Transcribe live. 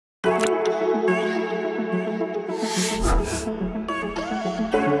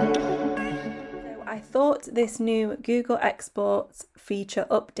I thought this new Google Exports feature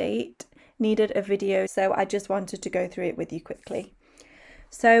update needed a video, so I just wanted to go through it with you quickly.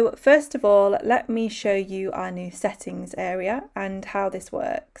 So first of all, let me show you our new settings area and how this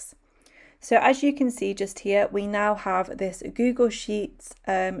works. So as you can see just here, we now have this Google Sheets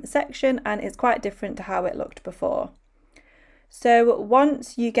section, and it's quite different to how it looked before. So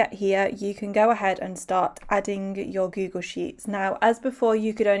once you get here, you can go ahead and start adding your Google Sheets. Now, as before,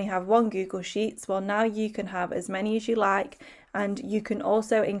 you could only have one Google Sheets. Well, now you can have as many as you like, and you can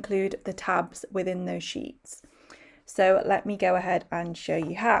also include the tabs within those sheets. So let me go ahead and show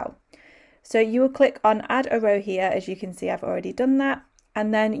you how. So you will click on add a row here. As you can see, I've already done that.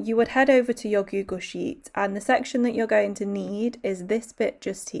 And then you would head over to your Google Sheets, and the section that you're going to need is this bit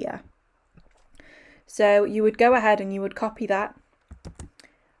just here. So you would go ahead and you would copy that,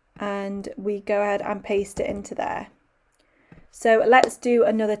 and we go ahead and paste it into there. So let's do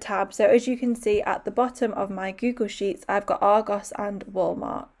another tab. So as you can see at the bottom of my Google Sheets, I've got Argos and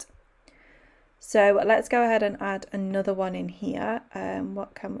Walmart. So let's go ahead and add another one in here.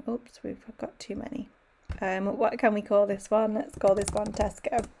 Oops, we've got too many. What can we call this one? Let's call this one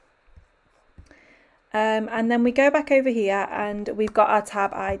Tesco. And then we go back over here and we've got our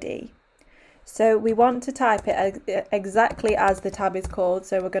tab ID. So we want to type it exactly as the tab is called.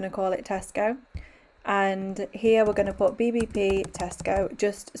 So we're going to call it Tesco. And here we're going to put BBP Tesco,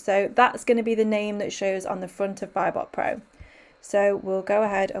 just so that's going to be the name that shows on the front of BuyBotPro. So we'll go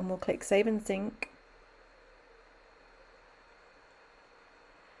ahead and we'll click Save and Sync.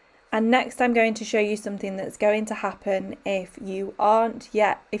 And next I'm going to show you something that's going to happen if you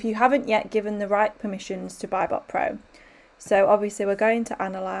haven't yet given the right permissions to BuyBotPro. So obviously we're going to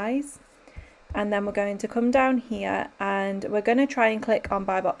analyze, and then we're going to come down here and we're going to try and click on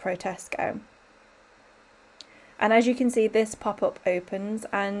BuyBotPro Tesco. And as you can see, this pop-up opens,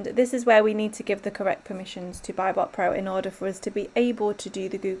 and this is where we need to give the correct permissions to BuyBotPro in order for us to be able to do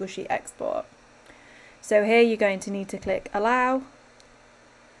the Google Sheet export. So here you're going to need to click Allow.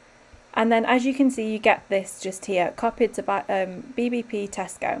 And then as you can see, you get this just here, copied to BBP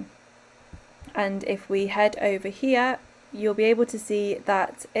Tesco. And if we head over here, you'll be able to see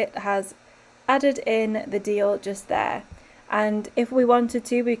that it has added in the deal just there. And if we wanted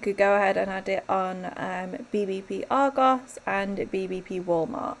to, we could go ahead and add it on BBP Argos and BBP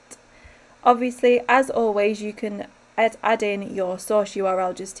Walmart. Obviously, as always, you can add in your source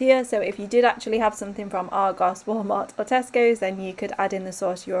URL just here. So if you did actually have something from Argos, Walmart or Tesco's, then you could add in the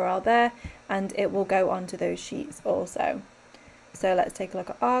source URL there and it will go onto those sheets also. So let's take a look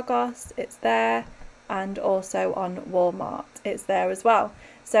at Argos, it's there, and also on Walmart, it's there as well.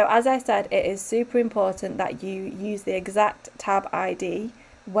 So as I said, it is super important that you use the exact tab ID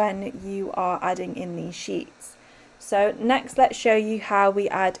when you are adding in these sheets. So next, let's show you how we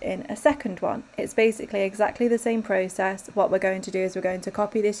add in a second one. It's basically exactly the same process. What we're going to do is we're going to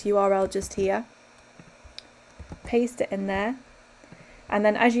copy this URL just here, paste it in there, and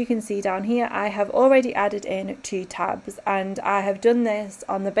then as you can see down here, I have already added in 2 tabs, and I have done this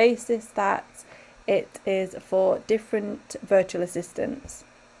on the basis that it is for different virtual assistants.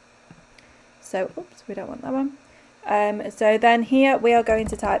 So, oops, we don't want that one. So then here we are going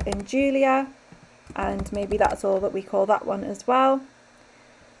to type in Julia, and maybe that's all that we call that one as well.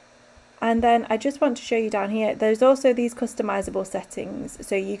 And then I just want to show you down here, there's also these customizable settings.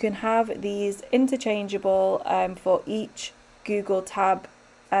 So you can have these interchangeable for each Google tab,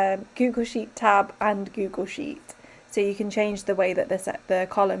 Google Sheet tab and Google Sheet. So you can change the way that the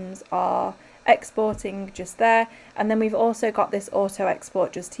columns are exporting just there, and then we've also got this auto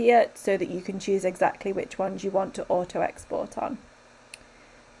export just here so that you can choose exactly which ones you want to auto export on.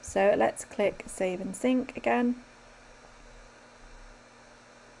 So let's click Save and Sync again,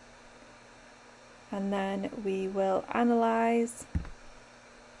 and then we will analyze,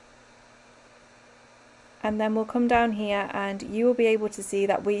 and then we'll come down here and you will be able to see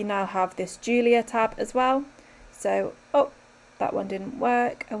that we now have this Julia tab as well. So, oh, that one didn't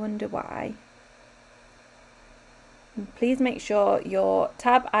work, I wonder why. Please make sure your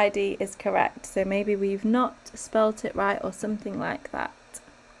tab ID is correct. So maybe we've not spelt it right or something like that.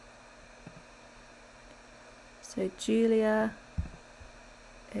 So Julia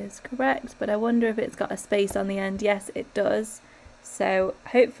is correct, but I wonder if it's got a space on the end. Yes, it does. So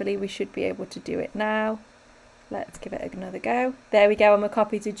hopefully we should be able to do it now. Let's give it another go. There we go, and we're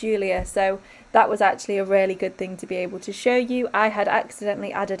copied to Julia. So that was actually a really good thing to be able to show you. I had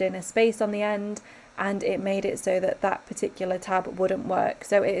accidentally added in a space on the end, and it made it so that that particular tab wouldn't work.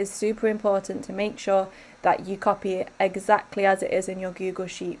 So it is super important to make sure that you copy it exactly as it is in your Google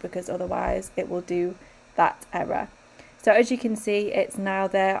Sheet, because otherwise it will do that error. So as you can see, it's now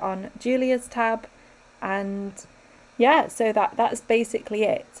there on Julia's tab, And yeah, so that's basically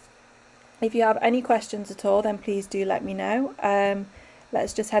it. If you have any questions at all, then please do let me know.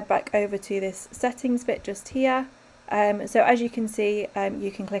 Let's just head back over to this settings bit just here. So as you can see,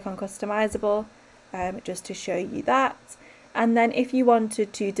 you can click on customizable just to show you that. And then if you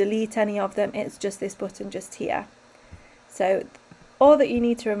wanted to delete any of them, it's just this button just here. So all that you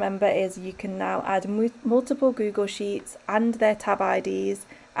need to remember is you can now add multiple Google Sheets and their tab IDs,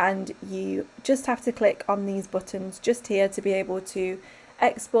 and you just have to click on these buttons just here to be able to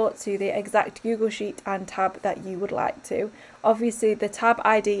export to the exact Google Sheet and tab that you would like to. Obviously the tab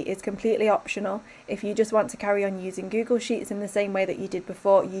ID is completely optional. If you just want to carry on using Google Sheets in the same way that you did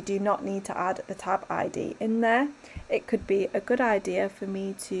before, you do not need to add the tab ID in there. It could be a good idea for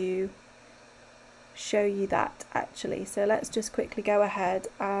me to show you that actually. So let's just quickly go ahead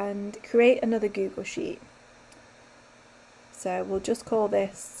and create another Google Sheet. So we'll just call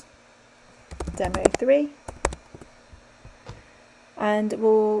this Demo 3. And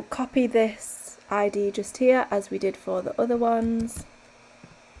we'll copy this ID just here as we did for the other ones.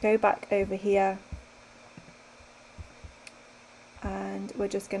 Go back over here. And we're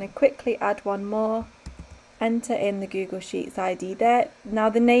just going to quickly add one more. Enter in the Google Sheets ID there. Now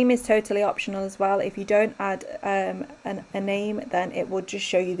the name is totally optional as well. If you don't add a name, then it will just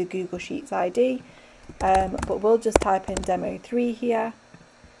show you the Google Sheets ID. But we'll just type in Demo 3 here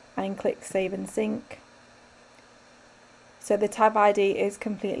and click Save and Sync. So the tab ID is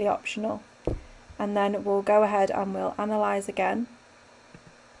completely optional. And then we'll go ahead and we'll analyze again.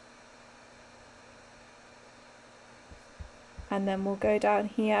 And then we'll go down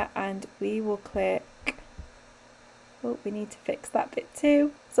here and we will click, oh, we need to fix that bit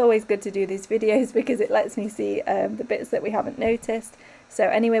too. It's always good to do these videos because it lets me see the bits that we haven't noticed. So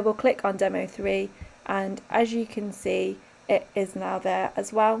anyway, we'll click on Demo 3 and as you can see, it is now there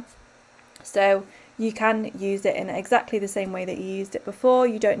as well. So you can use it in exactly the same way that you used it before.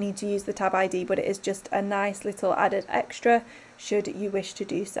 You don't need to use the tab ID, but it is just a nice little added extra should you wish to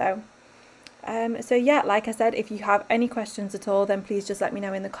do so. So yeah, like I said, if you have any questions at all, then please just let me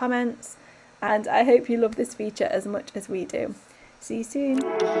know in the comments. And I hope you love this feature as much as we do. See you soon.